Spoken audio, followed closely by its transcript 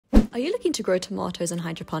Are you looking to grow tomatoes in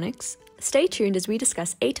hydroponics? Stay tuned as we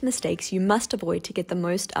discuss 8 mistakes you must avoid to get the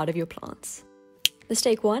most out of your plants.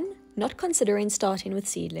 Mistake 1. Not considering starting with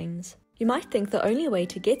seedlings. You might think the only way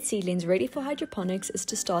to get seedlings ready for hydroponics is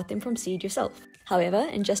to start them from seed yourself. However,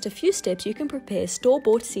 in just a few steps you can prepare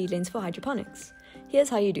store-bought seedlings for hydroponics. Here's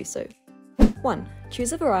how you do so. 1.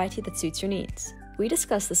 Choose a variety that suits your needs. We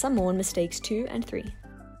discuss the some more in mistakes 2 and 3.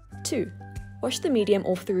 2. Wash the medium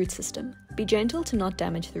off the root system. Be gentle to not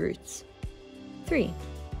damage the roots. 3.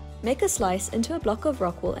 Make a slice into a block of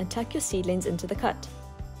rock wool and tuck your seedlings into the cut.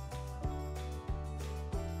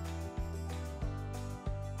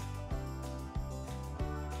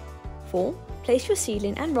 4. Place your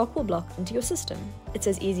seedling and rock wool block into your system. It's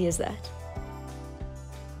as easy as that.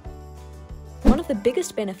 One of the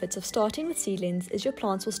biggest benefits of starting with seedlings is your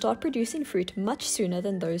plants will start producing fruit much sooner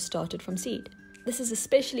than those started from seed. This is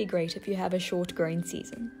especially great if you have a short growing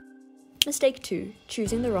season. Mistake 2.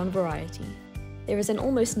 Choosing the wrong variety. There is an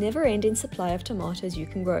almost never-ending supply of tomatoes you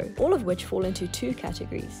can grow, all of which fall into 2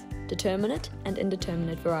 categories: determinate and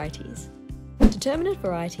indeterminate varieties. Determinate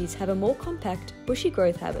varieties have a more compact, bushy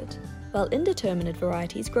growth habit, while indeterminate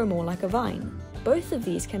varieties grow more like a vine. Both of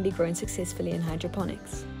these can be grown successfully in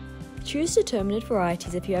hydroponics. Choose determinate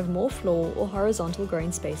varieties if you have more floor or horizontal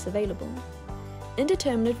growing space available.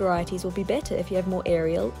 Indeterminate varieties will be better if you have more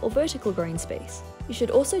aerial or vertical growing space. You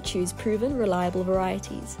should also choose proven, reliable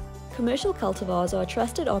varieties. Commercial cultivars are a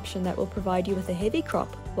trusted option that will provide you with a heavy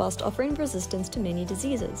crop whilst offering resistance to many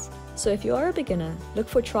diseases. So if you are a beginner, look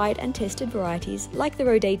for tried and tested varieties like the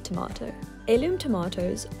rotate tomato. Heirloom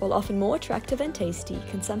tomatoes, while often more attractive and tasty,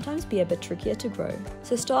 can sometimes be a bit trickier to grow.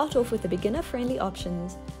 So start off with the beginner-friendly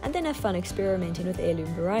options and then have fun experimenting with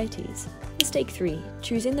heirloom varieties. Mistake 3.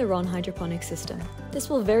 Choosing the wrong hydroponic system. This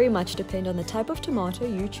will very much depend on the type of tomato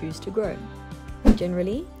you choose to grow.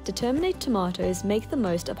 Generally, determinate tomatoes make the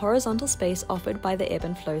most of horizontal space offered by the ebb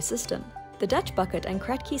and flow system. The Dutch bucket and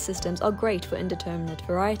Kratky systems are great for indeterminate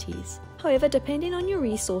varieties. However, depending on your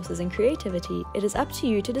resources and creativity, it is up to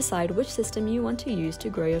you to decide which system you want to use to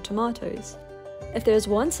grow your tomatoes. If there is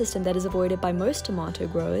one system that is avoided by most tomato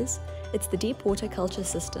growers, it's the deep water culture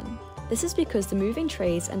system. This is because the moving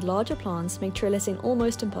trays and larger plants make trellising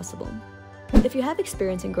almost impossible. If you have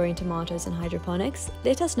experience in growing tomatoes in hydroponics,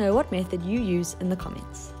 let us know what method you use in the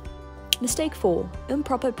comments. Mistake 4.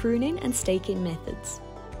 Improper pruning and staking methods.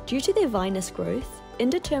 Due to their vinous growth,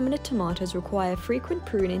 indeterminate tomatoes require frequent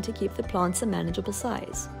pruning to keep the plants a manageable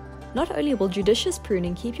size. Not only will judicious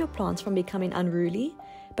pruning keep your plants from becoming unruly,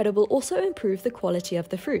 but it will also improve the quality of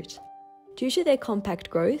the fruit. Due to their compact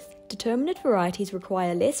growth, determinate varieties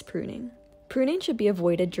require less pruning. Pruning should be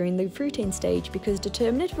avoided during the fruiting stage because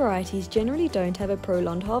determinate varieties generally don't have a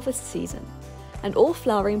prolonged harvest season, and all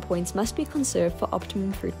flowering points must be conserved for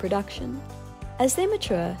optimum fruit production. As they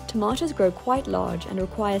mature, tomatoes grow quite large and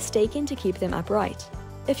require staking to keep them upright.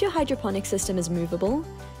 If your hydroponic system is movable,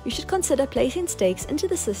 you should consider placing stakes into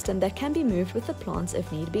the system that can be moved with the plants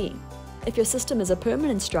if need be. If your system is a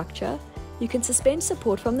permanent structure, you can suspend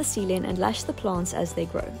support from the ceiling and lash the plants as they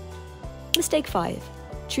grow. Mistake 5.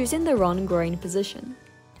 Choosing the wrong growing position.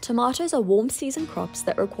 Tomatoes are warm season crops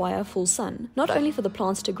that require full sun, not only for the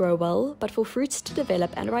plants to grow well, but for fruits to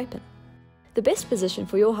develop and ripen. The best position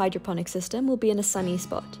for your hydroponic system will be in a sunny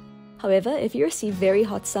spot. However, if you receive very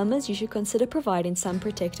hot summers, you should consider providing some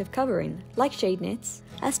protective covering, like shade nets,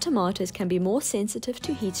 as tomatoes can be more sensitive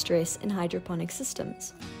to heat stress in hydroponic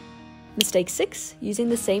systems. Mistake 6. Using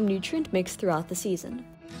the same nutrient mix throughout the season.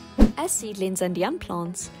 As seedlings and young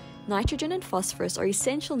plants, nitrogen and phosphorus are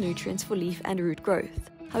essential nutrients for leaf and root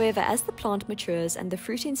growth. However, as the plant matures and the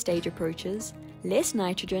fruiting stage approaches, less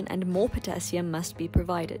nitrogen and more potassium must be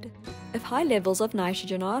provided. If high levels of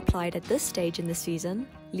nitrogen are applied at this stage in the season,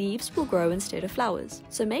 leaves will grow instead of flowers,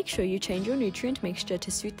 so make sure you change your nutrient mixture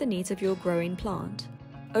to suit the needs of your growing plant.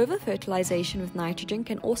 Over-fertilization with nitrogen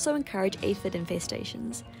can also encourage aphid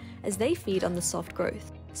infestations, as they feed on the soft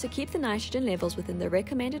growth, so keep the nitrogen levels within the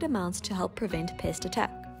recommended amounts to help prevent pest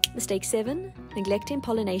attack. Mistake 7. Neglecting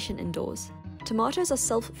pollination indoors. Tomatoes are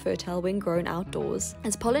self-fertile when grown outdoors,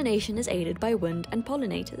 as pollination is aided by wind and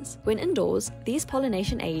pollinators. When indoors, these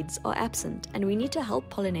pollination aids are absent and we need to help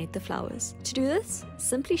pollinate the flowers. To do this,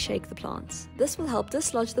 simply shake the plants. This will help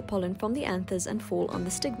dislodge the pollen from the anthers and fall on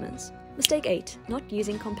the stigmas. Mistake 8. Not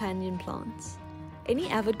using companion plants. Any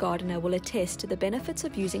avid gardener will attest to the benefits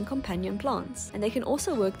of using companion plants, and they can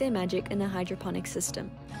also work their magic in a hydroponic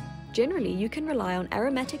system. Generally, you can rely on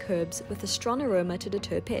aromatic herbs with a strong aroma to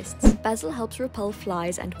deter pests. Basil helps repel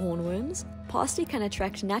flies and hornworms, parsley can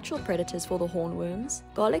attract natural predators for the hornworms,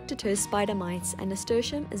 garlic deters spider mites, and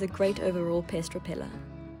nasturtium is a great overall pest repeller.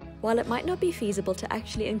 While it might not be feasible to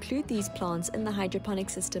actually include these plants in the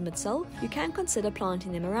hydroponic system itself, you can consider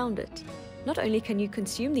planting them around it. Not only can you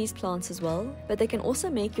consume these plants as well, but they can also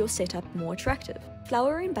make your setup more attractive.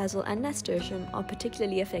 Flowering basil and nasturtium are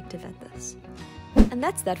particularly effective at this. And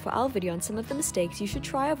that's that for our video on some of the mistakes you should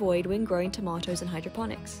try avoid when growing tomatoes in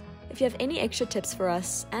hydroponics. If you have any extra tips for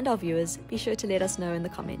us and our viewers, be sure to let us know in the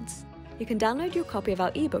comments. You can download your copy of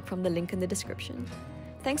our ebook from the link in the description.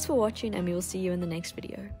 Thanks for watching, and we will see you in the next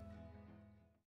video.